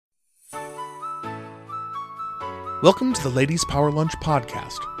Welcome to the Ladies Power Lunch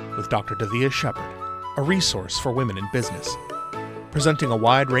podcast with Dr. Davia Shepherd, a resource for women in business, presenting a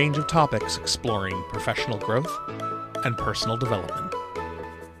wide range of topics exploring professional growth and personal development.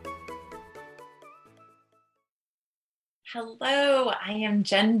 Hello, I am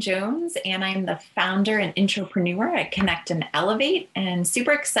Jen Jones, and I'm the founder and entrepreneur at Connect and Elevate, and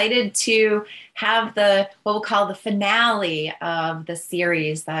super excited to have what we'll call the finale of the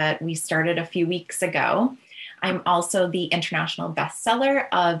series that we started a few weeks ago. I'm also the international bestseller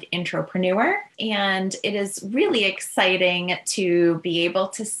of Intrapreneur, and it is really exciting to be able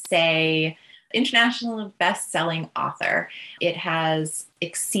to say international best-selling author. It has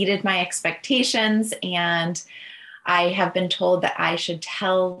exceeded my expectations, and I have been told that I should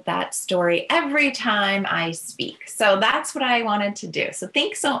tell that story every time I speak. So that's what I wanted to do. So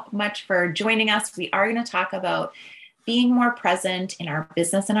thanks so much for joining us. We are going to talk about being more present in our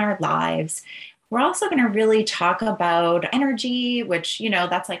business and our lives. We're also going to really talk about energy, which,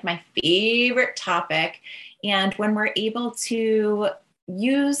 that's like my favorite topic. And when we're able to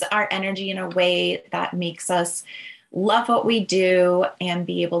use our energy in a way that makes us love what we do and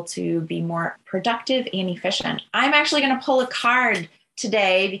be able to be more productive and efficient. I'm actually going to pull a card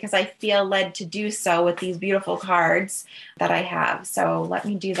today because I feel led to do so with these beautiful cards that I have. So let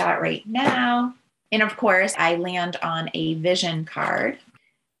me do that right now. And of course, I land on a vision card.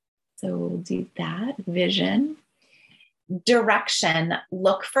 So we'll do that. Vision. Direction.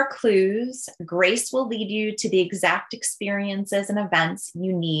 Look for clues. Grace will lead you to the exact experiences and events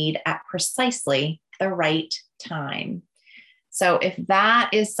you need at precisely the right time. So if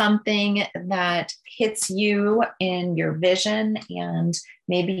that is something that hits you in your vision and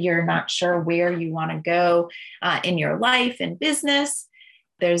maybe you're not sure where you want to go in your life and business,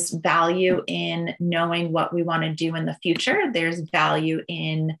 there's value in knowing what we want to do in the future. There's value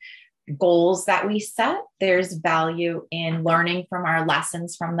in goals that we set. There's value in learning from our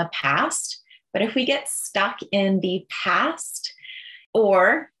lessons from the past. But if we get stuck in the past,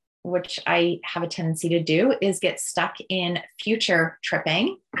 or which I have a tendency to do, is get stuck in future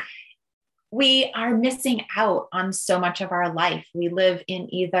tripping, we are missing out on so much of our life. We live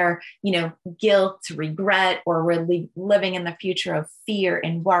in either, guilt, regret, or we're living in the future of fear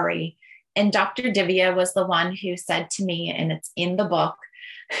and worry. And Dr. Divya was the one who said to me, and it's in the book,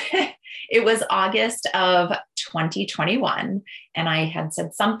 it was August of 2021, and I had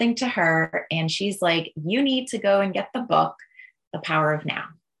said something to her, and she's like, you need to go and get the book, The Power of Now.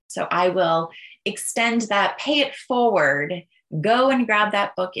 So I will extend that, pay it forward. Go and grab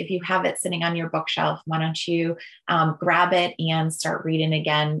that book. If you have it sitting on your bookshelf, why don't you grab it and start reading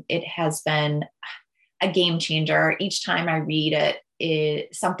again? It has been a game changer. Each time I read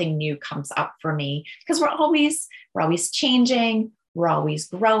it, something new comes up for me because we're always changing. We're always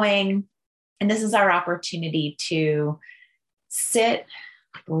growing. And this is our opportunity to sit,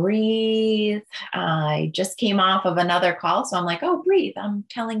 breathe. I just came off of another call. So I'm like, oh, breathe. I'm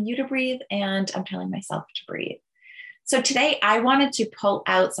telling you to breathe and I'm telling myself to breathe. So today I wanted to pull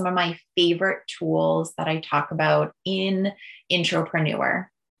out some of my favorite tools that I talk about in Intrapreneur.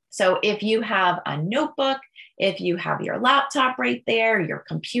 So if you have a notebook, if you have your laptop right there, your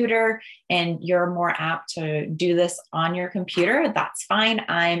computer, and you're more apt to do this on your computer, that's fine.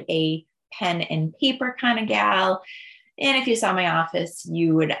 I'm a pen and paper kind of gal. And if you saw my office,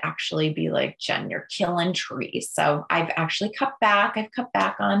 you would actually be like, Jen, you're killing trees. So I've actually cut back. I've cut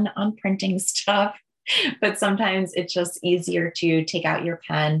back on printing stuff, but sometimes it's just easier to take out your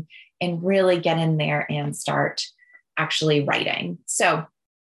pen and really get in there and start actually writing. So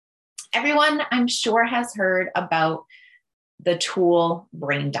everyone, I'm sure, has heard about the tool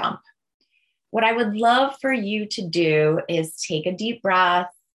Brain Dump. What I would love for you to do is take a deep breath.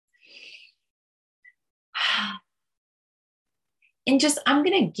 And I'm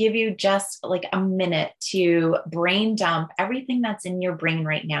going to give you just like a minute to brain dump everything that's in your brain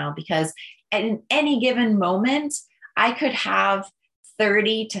right now, because at any given moment, I could have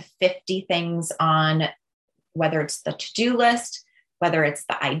 30 to 50 things on, whether it's the to-do list, whether it's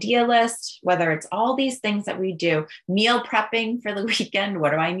the idea list, whether it's all these things that we do, meal prepping for the weekend,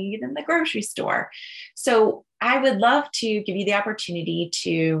 what do I need in the grocery store? So I would love to give you the opportunity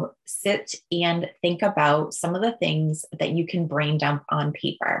to sit and think about some of the things that you can brain dump on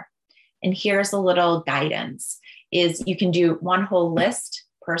paper. And here's a little guidance, is you can do one whole list,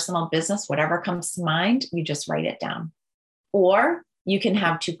 personal, business, whatever comes to mind, you just write it down. Or you can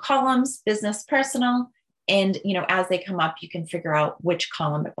have 2 columns, business, personal. And, as they come up, you can figure out which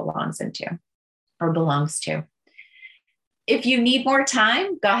column it belongs into or belongs to. If you need more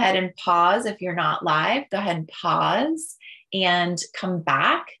time, go ahead and pause. If you're not live, go ahead and pause and come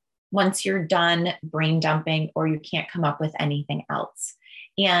back once you're done brain dumping or you can't come up with anything else.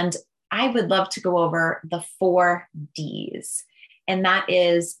 And I would love to go over the 4 Ds. And that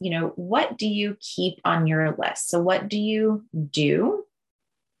is, what do you keep on your list? So what do you do?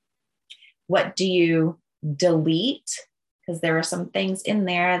 What do you delete? Because there are some things in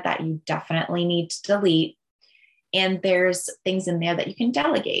there that you definitely need to delete. And there's things in there that you can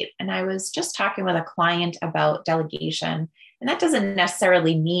delegate. And I was just talking with a client about delegation. And that doesn't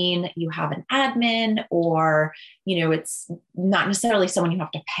necessarily mean you have an admin or, it's not necessarily someone you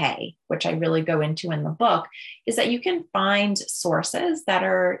have to pay, which I really go into in the book, is that you can find sources that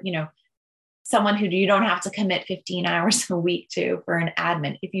are, someone who you don't have to commit 15 hours a week to for an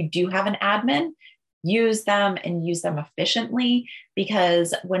admin. If you do have an admin, use them and use them efficiently,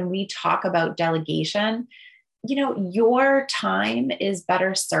 because when we talk about delegation, your time is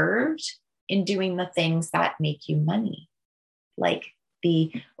better served in doing the things that make you money, like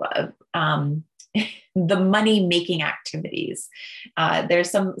the money making activities.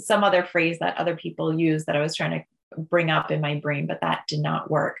 There's some other phrase that other people use that I was trying to bring up in my brain, but that did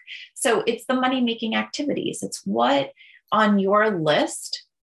not work. So it's the money making activities. It's what on your list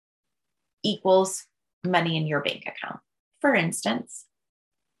equals money in your bank account. For instance,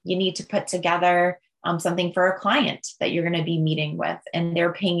 you need to put together something for a client that you're going to be meeting with, and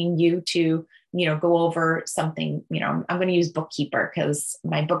they're paying you to, go over something. I'm going to use bookkeeper because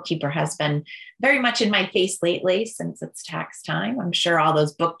my bookkeeper has been very much in my face lately since it's tax time. I'm sure all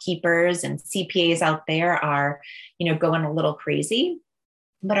those bookkeepers and CPAs out there are, going a little crazy,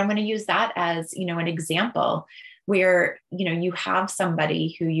 but I'm going to use that as, an example where, you have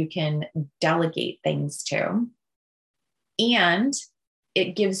somebody who you can delegate things to, and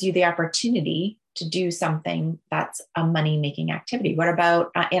it gives you the opportunity to do something that's a money-making activity. What about,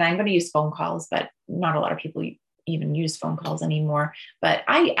 and I'm going to use phone calls, but not a lot of people even use phone calls anymore, but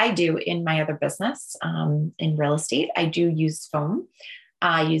I do in my other business, in real estate. I do use phone.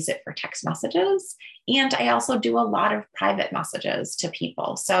 I use it for text messages, and I also do a lot of private messages to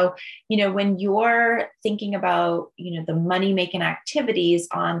people. So, when you're thinking about, the money-making activities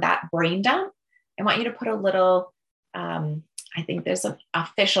on that brain dump, I want you to put a little, I think there's an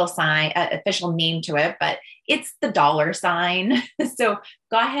official name to it, but it's the $sign. So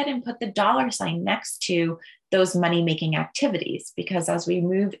go ahead and put the $sign next to those money-making activities, because as we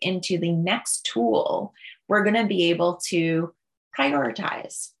move into the next tool, we're going to be able to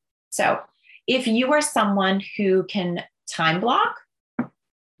prioritize. So if you are someone who can time block,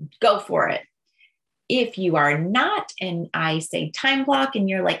 go for it. If you are not, and I say time block and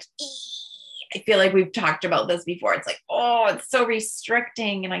you're like, I feel like we've talked about this before. It's like, oh, it's so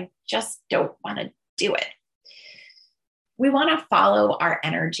restricting and I just don't want to do it. We want to follow our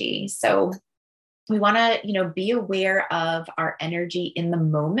energy. So we want to, be aware of our energy in the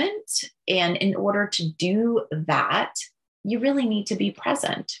moment. And in order to do that, you really need to be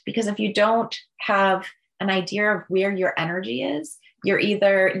present, because if you don't have an idea of where your energy is, you're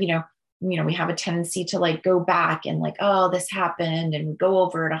either, we have a tendency to go back and oh, this happened, and go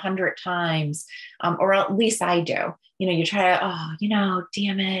over it 100 times. Or at least I do, you try to,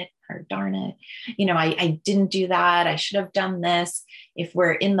 damn it, or darn it. I didn't do that. I should have done this. If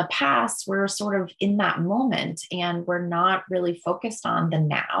we're in the past, we're sort of in that moment and we're not really focused on the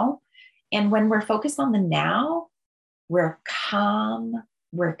now. And when we're focused on the now, we're calm,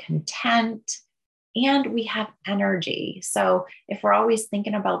 we're content, and we have energy. So if we're always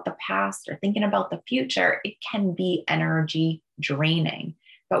thinking about the past or thinking about the future, it can be energy draining.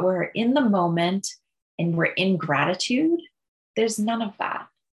 But we're in the moment and we're in gratitude, there's none of that.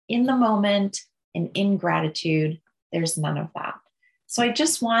 In the moment and in gratitude, there's none of that. So I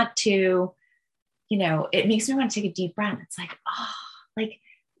just want to, it makes me want to take a deep breath. It's like,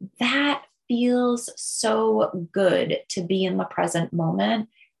 that feels so good to be in the present moment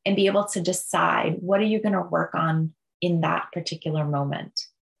and be able to decide what are you going to work on in that particular moment.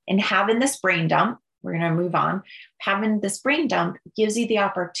 And having this brain dump, we're going to move on. Having this brain dump gives you the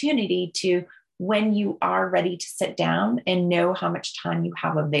opportunity to, when you are ready to sit down and know how much time you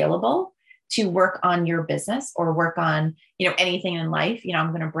have available to work on your business or work on, anything in life. I'm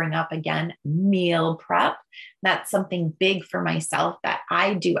going to bring up again, meal prep. That's something big for myself that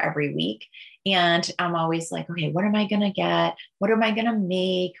I do every week. And I'm always like, okay, what am I going to get? What am I going to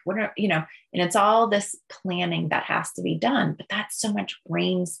make? And it's all this planning that has to be done, but that's so much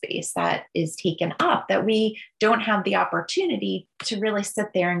brain space that is taken up that we don't have the opportunity to really sit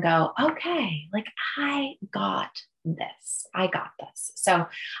there and go, okay, I got this. So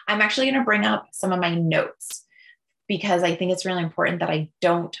I'm actually going to bring up some of my notes because I think it's really important that I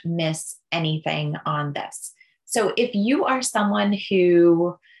don't miss anything on this. So if you are someone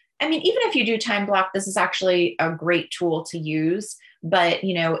who, I mean, even if you do time block, this is actually a great tool to use. But,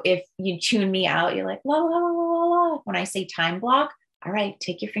 if you tune me out, you're like, la, la, la, la, la. When I say time block, all right,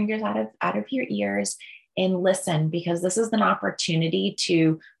 take your fingers out of your ears and listen, because this is an opportunity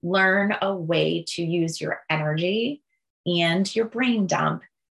to learn a way to use your energy and your brain dump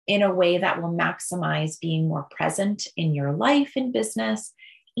in a way that will maximize being more present in your life and business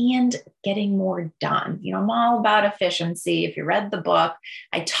and getting more done. I'm all about efficiency. If you read the book,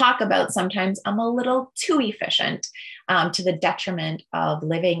 I talk about sometimes I'm a little too efficient, to the detriment of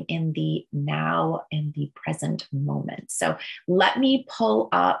living in the now and the present moment. So let me pull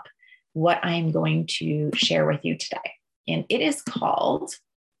up what I'm going to share with you today. And it is called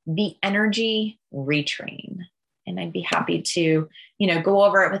the Energy Retrain. And I'd be happy to, go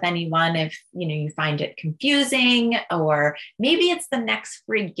over it with anyone if, you find it confusing, or maybe it's the next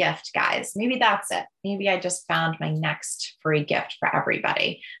free gift, guys. Maybe that's it. Maybe I just found my next free gift for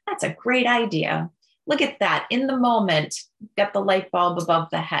everybody. That's a great idea. Look at that. In the moment, get the light bulb above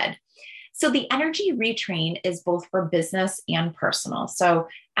the head. So the Energy Retrain is both for business and personal. So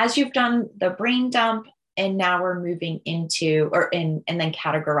as you've done the brain dump, and now we're moving into, and then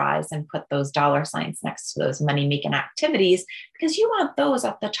categorize and put those dollar signs next to those money-making activities, because you want those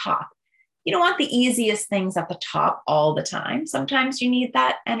at the top. You don't want the easiest things at the top all the time. Sometimes you need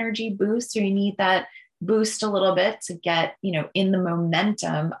that energy boost, or you need that boost a little bit to get, in the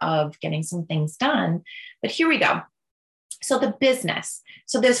momentum of getting some things done. But here we go. So the business.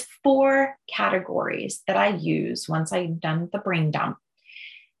 So there's 4 categories that I use once I've done the brain dump.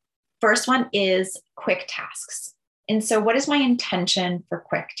 First one is quick tasks. And so what is my intention for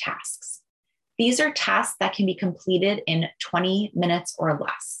quick tasks? These are tasks that can be completed in 20 minutes or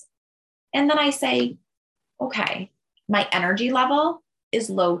less. And then I say, okay, my energy level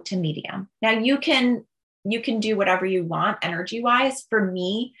is low to medium. Now you can do whatever you want energy-wise. For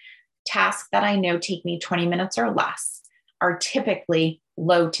me, tasks that I know take me 20 minutes or less are typically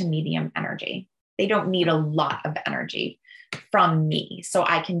low to medium energy. They don't need a lot of energy from me. So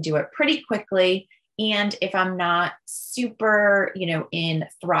I can do it pretty quickly. And if I'm not super, in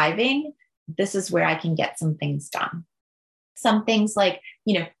thriving, this is where I can get some things done. Some things like,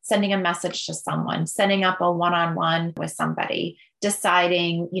 sending a message to someone, setting up a one-on-one with somebody,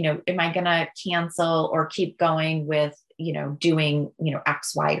 deciding, am I going to cancel or keep going with, doing,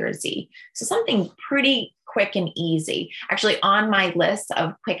 X, Y, or Z. So something pretty quick and easy. Actually, on my list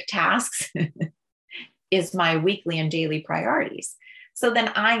of quick tasks is my weekly and daily priorities. So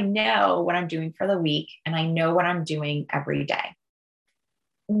then I know what I'm doing for the week, and I know what I'm doing every day.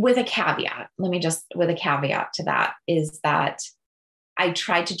 With a caveat to that is that I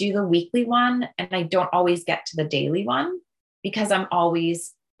try to do the weekly one, and I don't always get to the daily one because I'm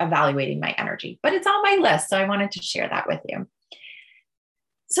always evaluating my energy, but it's on my list. So I wanted to share that with you.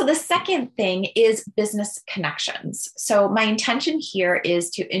 So the second thing is business connections. So my intention here is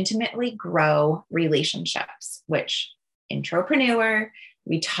to intimately grow relationships, which intrapreneur,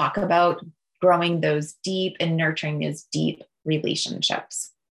 we talk about growing those deep and nurturing those deep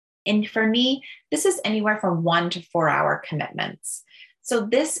relationships. And for me, this is anywhere from 1 to 4 hour commitments. So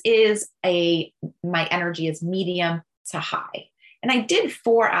this is my energy is medium to high. And I did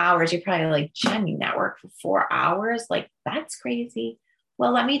 4 hours. You're probably like, Jen, you network for 4 hours? Like, that's crazy.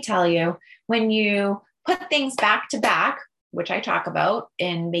 Well, let me tell you, when you put things back to back, which I talk about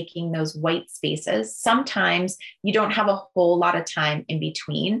in making those white spaces, sometimes you don't have a whole lot of time in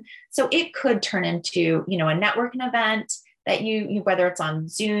between. So it could turn into, a networking event that you whether it's on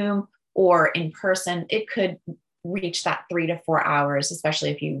Zoom or in person, it could reach that 3 to 4 hours, especially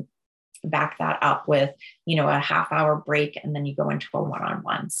if you back that up with, a half-hour break, and then you go into a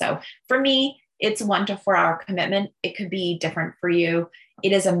one-on-one. So for me, it's 1 to 4 hour commitment. It could be different for you.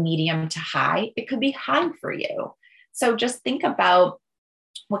 It is a medium to high. It could be high for you. So just think about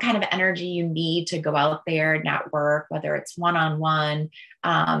what kind of energy you need to go out there, network, whether it's one-on-one,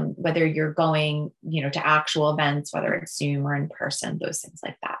 whether you're going, to actual events, whether it's Zoom or in person, those things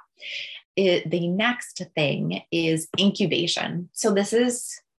like that. The next thing is incubation. So this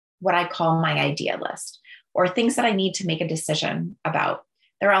is what I call my idea list, or things that I need to make a decision about.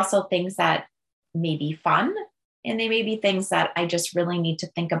 There are also things that may be fun, and they may be things that I just really need to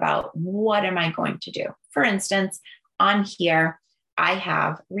think about. What am I going to do? For instance, on here, I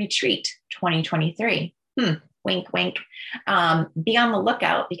have Retreat 2023. Wink, wink. Be on the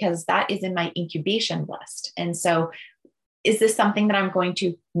lookout, because that is in my incubation list. And so is this something that I'm going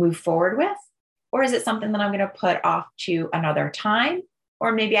to move forward with? Or is it something that I'm going to put off to another time?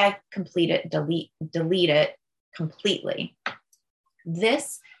 Or maybe I delete it completely.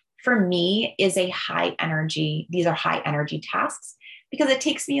 This, for me, is a high energy. These are high energy tasks because it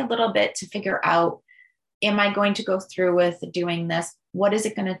takes me a little bit to figure out, am I going to go through with doing this? What is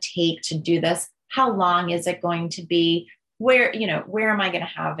it going to take to do this? How long is it going to be? Where am I going to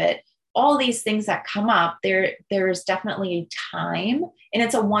have it? All these things that come up, there's definitely a time, and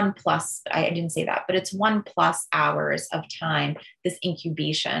it's a 1+, I didn't say that, but it's 1+ hours of time, this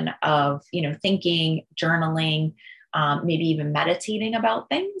incubation of, thinking, journaling, maybe even meditating about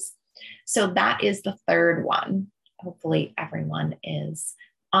things. So that is the third one. Hopefully everyone is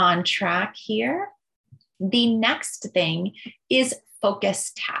on track here. The next thing is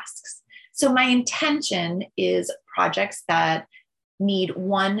focus tasks. So my intention is projects that need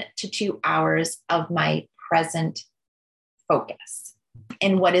 1 to 2 hours of my present focus.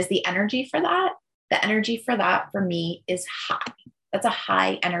 And what is the energy for that? The energy for that for me is high. That's a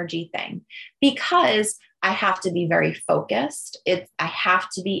high energy thing because I have to be very focused. I have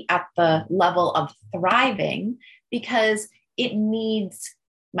to be at the level of thriving because it needs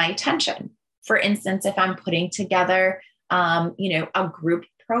my attention. For instance, if I'm putting together, a group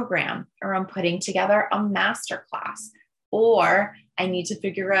program, or I'm putting together a masterclass, or I need to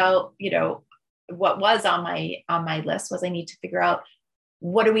figure out, what was on my list was I need to figure out,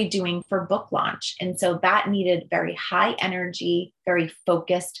 what are we doing for book launch? And so that needed very high energy, very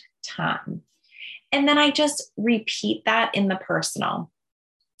focused time. And then I just repeat that in the personal.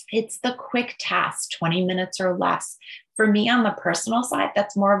 It's the quick task, 20 minutes or less. For me on the personal side,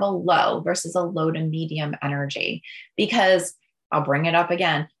 that's more of a low versus a low to medium energy, because I'll bring it up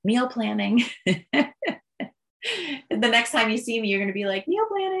again, meal planning. The next time you see me, you're going to be like, meal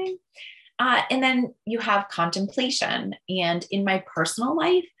planning. And then you have contemplation. And in my personal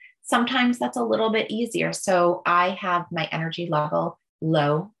life, sometimes that's a little bit easier. So I have my energy level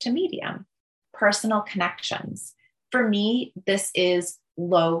low to medium. Personal connections. For me, this is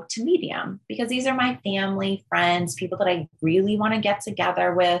low to medium because these are my family, friends, people that I really want to get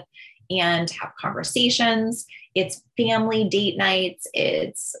together with and have conversations. It's family date nights,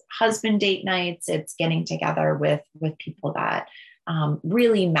 it's husband date nights, it's getting together with people that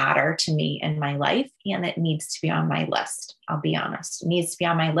really matter to me in my life. And it needs to be on my list. I'll be honest. It needs to be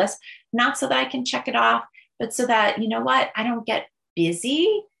on my list, not so that I can check it off, but so that, I don't get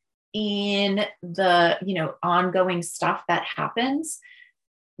busy in the, ongoing stuff that happens,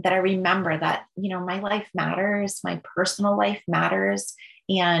 that I remember that, my life matters, my personal life matters,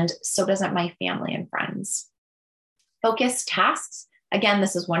 and so doesn't my family and friends. Focused tasks. Again,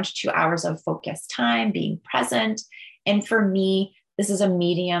 this is 1 to 2 hours of focused time, being present. And for me, this is a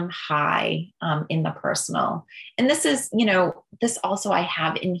medium high in the personal. And this is, this also I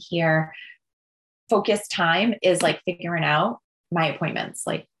have in here. Focused time is like figuring out my appointments.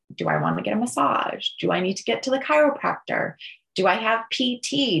 Like, do I want to get a massage? Do I need to get to the chiropractor? Do I have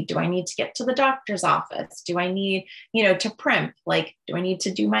PT? Do I need to get to the doctor's office? Do I need, to primp? Like, do I need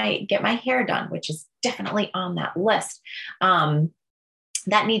to get my hair done, which is definitely on that list.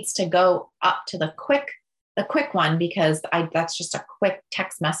 That needs to go up to the quick one, because that's just a quick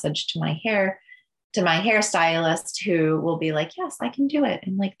text message to my hairstylist, who will be like, yes, I can do it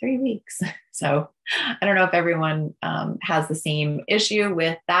in like 3 weeks. So I don't know if everyone has the same issue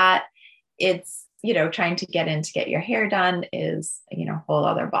with that. It's, trying to get in to get your hair done is, a whole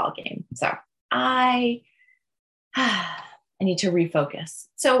other ball game. So I need to refocus.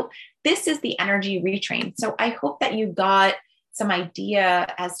 So this is the energy retrain. So I hope that you got some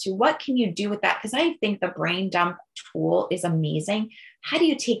idea as to what can you do with that? Because I think the brain dump tool is amazing. How do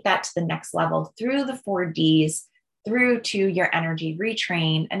you take that to the next level through the 4Ds, through to your energy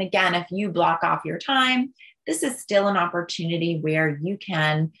retrain? And again, if you block off your time, this is still an opportunity where you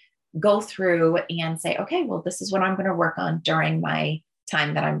can go through and say, okay, well, this is what I'm going to work on during my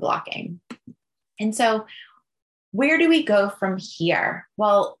time that I'm blocking. And so where do we go from here?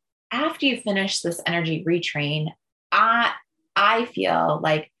 Well, after you finish this energy retrain, I feel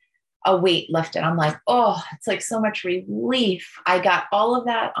like a weight lifted. I'm like, oh, it's like so much relief. I got all of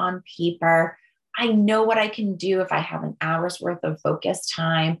that on paper. I know what I can do if I have an hour's worth of focus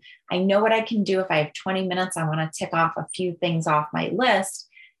time. I know what I can do if I have 20 minutes. I want to tick off a few things off my list.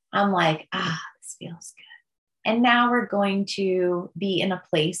 I'm like, this feels good. And now we're going to be in a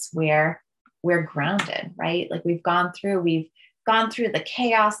place where we're grounded, right? Like we've gone through the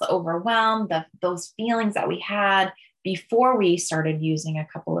chaos, the overwhelm, those feelings that we had before we started using a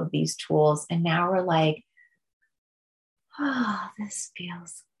couple of these tools. And now we're like, oh, this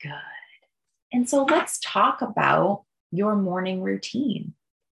feels good. And so let's talk about your morning routine.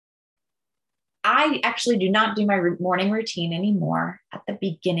 I actually do not do my morning routine anymore at the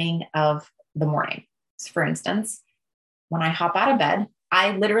beginning of the morning. So for instance, when I hop out of bed,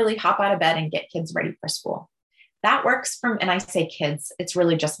 I literally hop out of bed and get kids ready for school. that works and I say kids, it's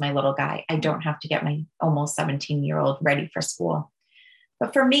really just my little guy. I don't have to get my almost 17-year-old ready for school.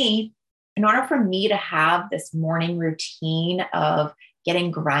 But for me, in order for me to have this morning routine of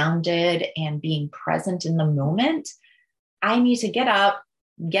getting grounded and being present in the moment, I need to get up,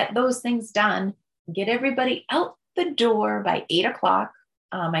 get those things done, get everybody out the door by 8 o'clock.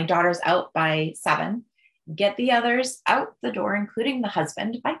 My daughter's out by 7. Get the others out the door, including the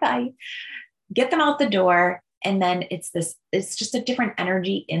husband. Bye-bye. Get them out the door. And then it's just a different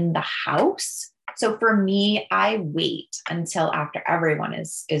energy in the house. So for me, I wait until after everyone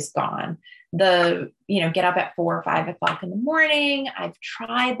is gone. Get up at 4 or 5 o'clock in the morning. I've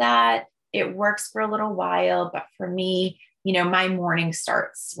tried that. It works for a little while, but for me, my morning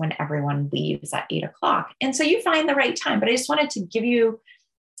starts when everyone leaves at 8 o'clock. And so you find the right time, but I just wanted to give you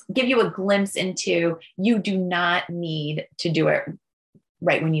a glimpse into, you do not need to do it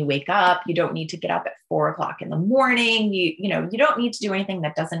right when you wake up. You don't need to get up at 4 o'clock in the morning. You don't need to do anything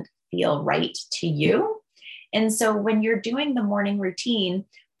that doesn't feel right to you. And so when you're doing the morning routine,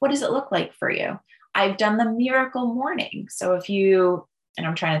 what does it look like for you? I've done the miracle morning. So and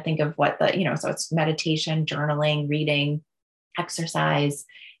I'm trying to think of what so it's meditation, journaling, reading, exercise,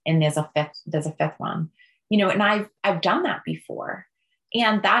 and there's a fifth one, and I've done that before,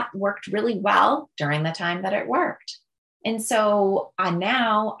 and that worked really well during the time that it worked. And so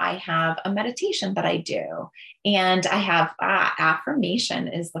now I have a meditation that I do, and I have affirmation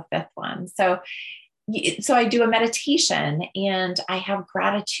is the fifth one. So I do a meditation, and I have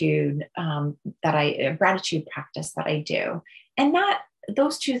gratitude gratitude practice that I do, and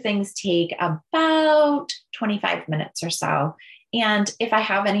those two things take about 25 minutes or so. And if I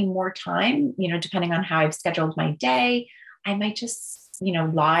have any more time, depending on how I've scheduled my day, I might just,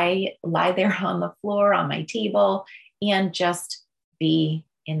 lie there on the floor on my table and just be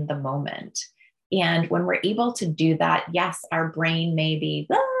in the moment. And when we're able to do that, yes, our brain may be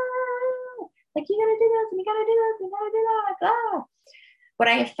like, you got to do this and you got to do this and you got to do that. What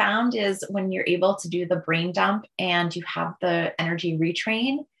I have found is when you're able to do the brain dump and you have the energy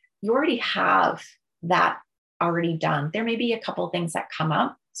retrain, you already have that already done. There may be a couple of things that come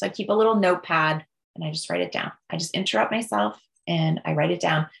up. So I keep a little notepad and I just write it down. I just interrupt myself and I write it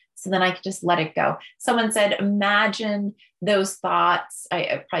down. So then I can just let it go. Someone said, imagine those thoughts.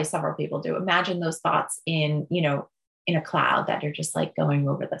 Probably several people do. Imagine those thoughts in a cloud that are just like going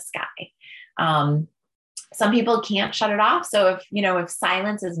over the sky. Some people can't shut it off. So if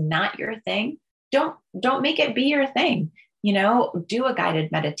silence is not your thing, don't make it be your thing. Do a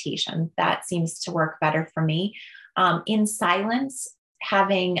guided meditation. That seems to work better for me. In silence,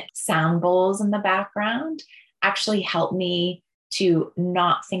 having sound bowls in the background actually help me to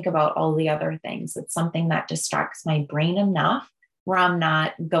not think about all the other things. It's something that distracts my brain enough where I'm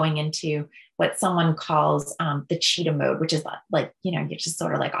not going into what someone calls the cheetah mode, which is like, you're just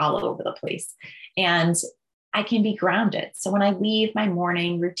sort of like all over the place. And I can be grounded. So when I leave my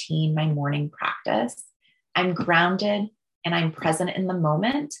morning routine, my morning practice, I'm grounded and I'm present in the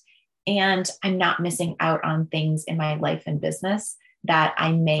moment, and I'm not missing out on things in my life and business that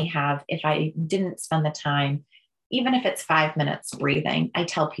I may have if I didn't spend the time, even if it's 5 minutes breathing. I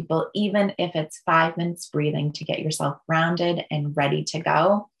tell people, even if it's 5 minutes breathing to get yourself grounded and ready to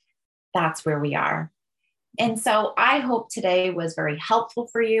go, that's where we are. And so I hope today was very helpful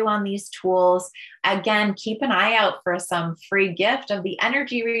for you on these tools. Again, keep an eye out for some free gift of the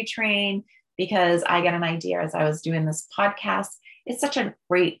Energy Retrain, because I got an idea as I was doing this podcast. It's such a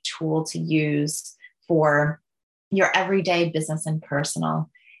great tool to use for your everyday business and personal,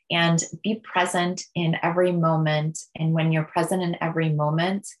 and be present in every moment. And when you're present in every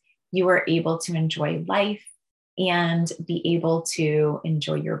moment, you are able to enjoy life and be able to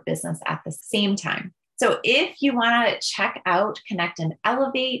enjoy your business at the same time. So if you want to check out Connect and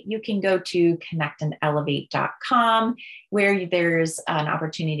Elevate, you can go to connectandelevate.com, where there's an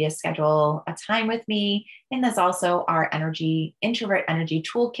opportunity to schedule a time with me. And there's also our introvert energy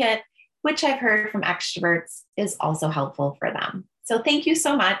toolkit, which I've heard from extroverts is also helpful for them. So thank you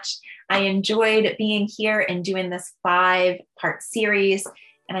so much. I enjoyed being here and doing this 5-part series.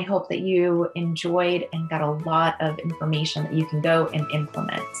 And I hope that you enjoyed and got a lot of information that you can go and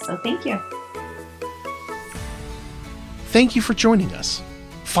implement. So thank you. Thank you for joining us.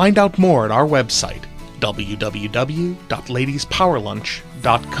 Find out more at our website,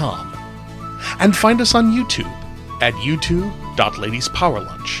 www.ladiespowerlunch.com. And find us on YouTube at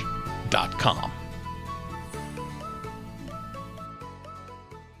youtube.ladiespowerlunch.com.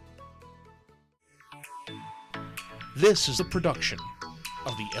 This is a production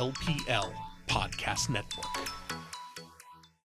of the LPL Podcast Network.